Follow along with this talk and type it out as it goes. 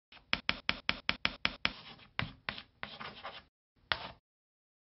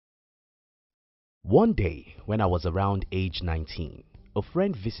One day, when I was around age 19, a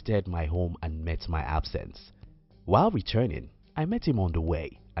friend visited my home and met my absence. While returning, I met him on the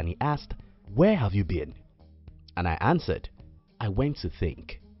way and he asked, "Where have you been?" And I answered, "I went to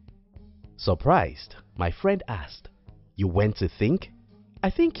think." Surprised, my friend asked, "You went to think?"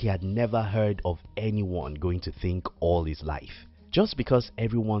 I think he had never heard of anyone going to think all his life, just because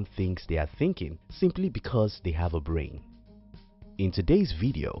everyone thinks they are thinking simply because they have a brain. In today's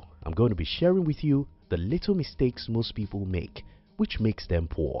video, I'm going to be sharing with you the little mistakes most people make, which makes them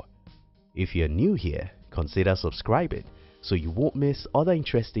poor. If you're new here, consider subscribing so you won't miss other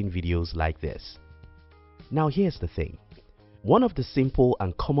interesting videos like this. Now here's the thing. One of the simple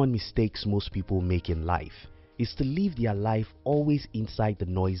and common mistakes most people make in life is to live their life always inside the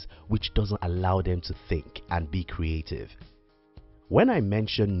noise which doesn't allow them to think and be creative. When I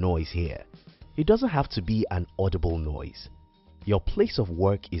mention noise here, it doesn't have to be an audible noise. Your place of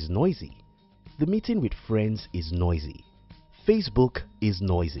work is noisy. The meeting with friends is noisy. Facebook is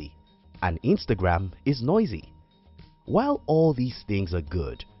noisy. And Instagram is noisy. While all these things are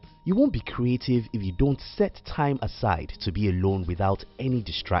good, you won't be creative if you don't set time aside to be alone without any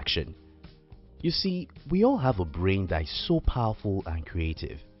distraction. You see, we all have a brain that is so powerful and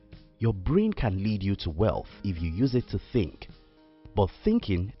creative. Your brain can lead you to wealth if you use it to think. But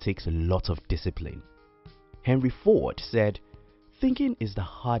thinking takes a lot of discipline. Henry Ford said, "Thinking is the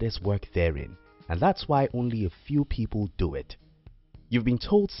hardest work therein, and that's why only a few people do it." You've been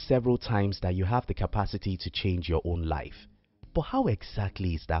told several times that you have the capacity to change your own life. But how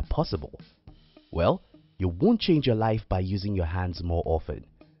exactly is that possible? Well, you won't change your life by using your hands more often.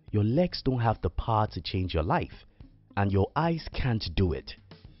 Your legs don't have the power to change your life, and your eyes can't do it.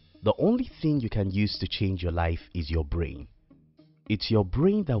 The only thing you can use to change your life is your brain. It's your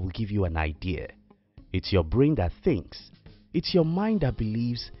brain that will give you an idea. It's your brain that thinks. It's your mind that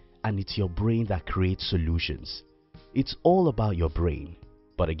believes, and it's your brain that creates solutions. It's all about your brain.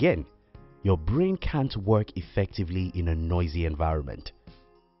 But again, your brain can't work effectively in a noisy environment.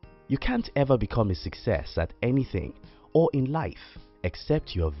 You can't ever become a success at anything or in life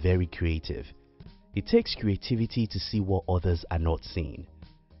except you are very creative. It takes creativity to see what others are not seeing.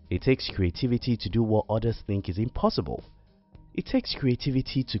 It takes creativity to do what others think is impossible. It takes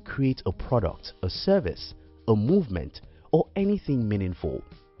creativity to create a product, a service, a movement, or anything meaningful.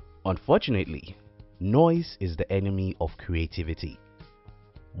 Unfortunately, noise is the enemy of creativity.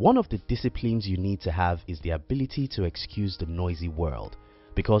 One of the disciplines you need to have is the ability to excuse the noisy world,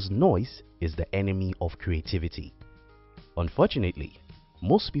 because noise is the enemy of creativity. Unfortunately,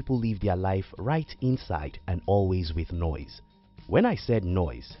 most people live their life right inside and always with noise. When I said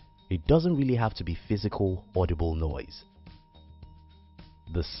noise, it doesn't really have to be physical, audible noise.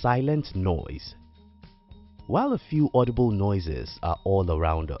 The silent noise. While a few audible noises are all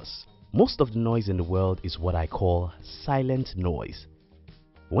around us, most of the noise in the world is what I call silent noise.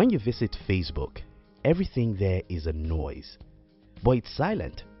 When you visit Facebook, everything there is a noise, but it's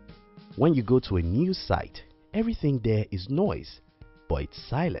silent. When you go to a news site, everything there is noise, but it's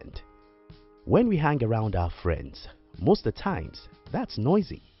silent. When we hang around our friends, most of the times, that's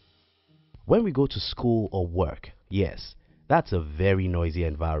noisy. When we go to school or work, yes, that's a very noisy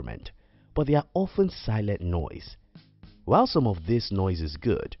environment, but they are often silent noise. While some of this noise is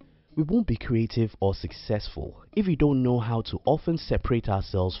good, we won't be creative or successful if we don't know how to often separate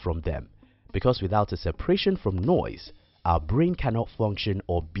ourselves from them, because without a separation from noise, our brain cannot function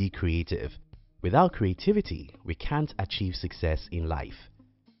or be creative. Without creativity, we can't achieve success in life.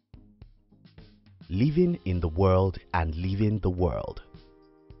 Living in the world and leaving the world.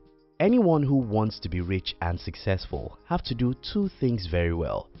 Anyone who wants to be rich and successful have to do two things very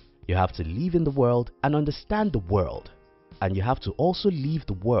well. You have to live in the world and understand the world. And you have to also leave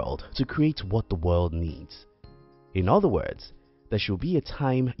the world to create what the world needs. In other words, there should be a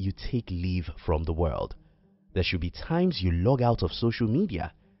time you take leave from the world. There should be times you log out of social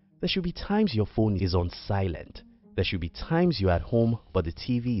media. There should be times your phone is on silent. There should be times you're at home but the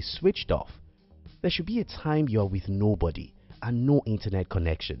TV is switched off. There should be a time you are with nobody and no internet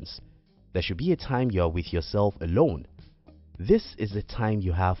connections. There should be a time you are with yourself alone. This is the time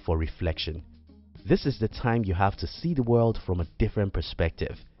you have for reflection. This is the time you have to see the world from a different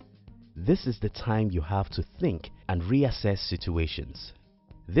perspective. This is the time you have to think and reassess situations.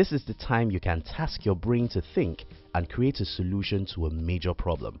 This is the time you can task your brain to think and create a solution to a major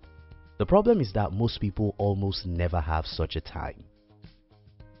problem. The problem is that most people almost never have such a time.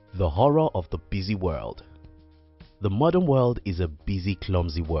 The horror of the busy world. The modern world is a busy,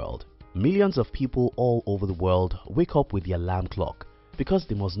 clumsy world. Millions of people all over the world wake up with the alarm clock because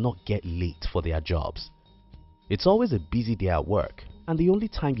they must not get late for their jobs. It's always a busy day at work and the only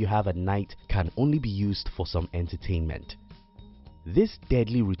time you have at night can only be used for some entertainment. This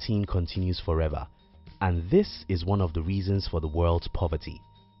deadly routine continues forever, and this is one of the reasons for the world's poverty.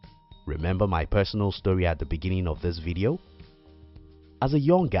 Remember my personal story at the beginning of this video? As a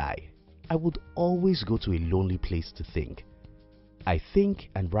young guy, I would always go to a lonely place to think. I think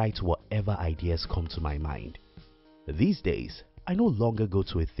and write whatever ideas come to my mind. These days, I no longer go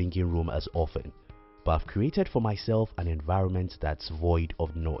to a thinking room as often, but I've created for myself an environment that's void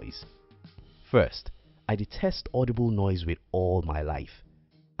of noise. First, I detest audible noise with all my life.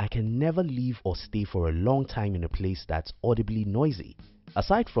 I can never leave or stay for a long time in a place that's audibly noisy.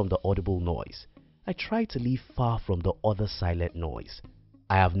 Aside from the audible noise, I try to live far from the other silent noise.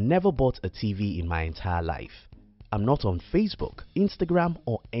 I have never bought a TV in my entire life. I'm not on Facebook, Instagram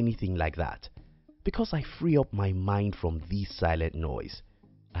or anything like that, because I free up my mind from this silent noise.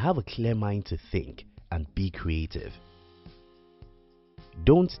 I have a clear mind to think and be creative.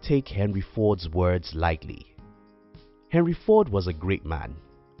 Don't take Henry Ford's words lightly. Henry Ford was a great man.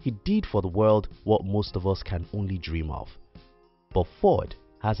 He did for the world what most of us can only dream of. But Ford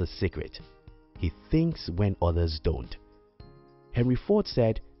has a secret. He thinks when others don't. Henry Ford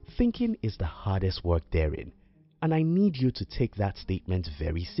said, "Thinking is the hardest work therein," and I need you to take that statement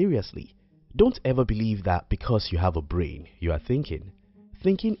very seriously. Don't ever believe that because you have a brain, you are thinking.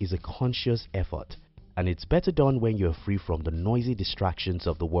 Thinking is a conscious effort, and it's better done when you're free from the noisy distractions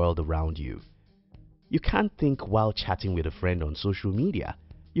of the world around you. You can't think while chatting with a friend on social media.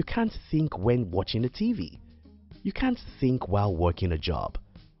 You can't think when watching a TV. You can't think while working a job.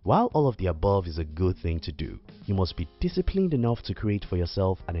 While all of the above is a good thing to do, you must be disciplined enough to create for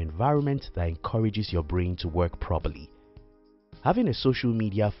yourself an environment that encourages your brain to work properly. Having a social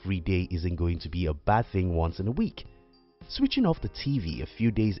media free day isn't going to be a bad thing once in a week. Switching off the TV a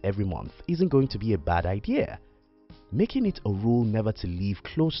few days every month isn't going to be a bad idea. Making it a rule never to live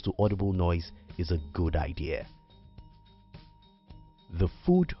close to audible noise is a good idea. The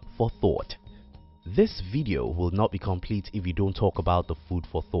food for thought. This video will not be complete if you don't talk about the food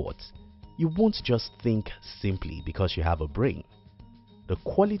for thought. You won't just think simply because you have a brain. The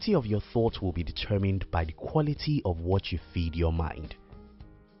quality of your thought will be determined by the quality of what you feed your mind.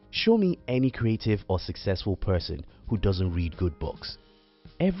 Show me any creative or successful person who doesn't read good books.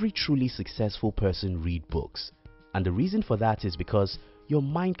 Every truly successful person reads books, and the reason for that is because your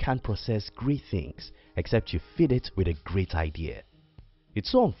mind can't process great things except you feed it with a great idea.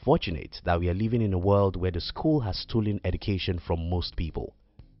 It's so unfortunate that we are living in a world where the school has stolen education from most people.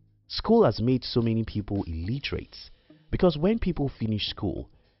 School has made so many people illiterates because when people finish school,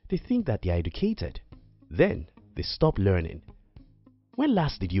 they think that they are educated. Then they stop learning. When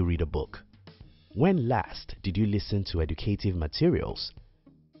last did you read a book? When last did you listen to educative materials?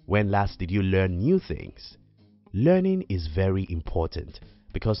 When last did you learn new things? Learning is very important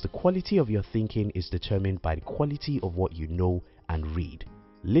because the quality of your thinking is determined by the quality of what you know and read.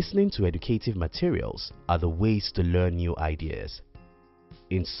 Listening to educative materials are the ways to learn new ideas.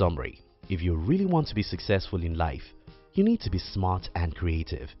 In summary, if you really want to be successful in life, you need to be smart and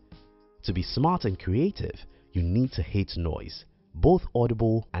creative. To be smart and creative, you need to hate noise, both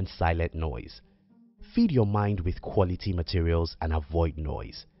audible and silent noise. Feed your mind with quality materials and avoid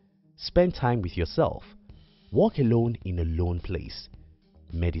noise. Spend time with yourself. Walk alone in a lone place.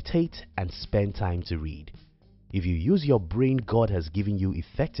 Meditate and spend time to read. If you use your brain God has given you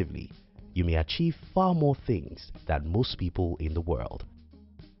effectively, you may achieve far more things than most people in the world.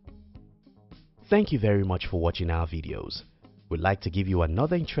 Thank you very much for watching our videos. We'd like to give you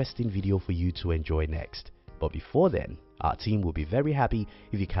another interesting video for you to enjoy next. But before then, our team will be very happy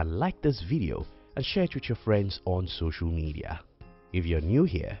if you can like this video and share it with your friends on social media. If you're new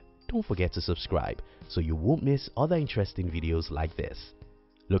here, don't forget to subscribe so you won't miss other interesting videos like this.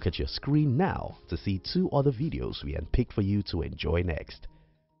 Look at your screen now to see 2 other videos we handpicked for you to enjoy next.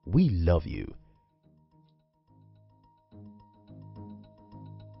 We love you.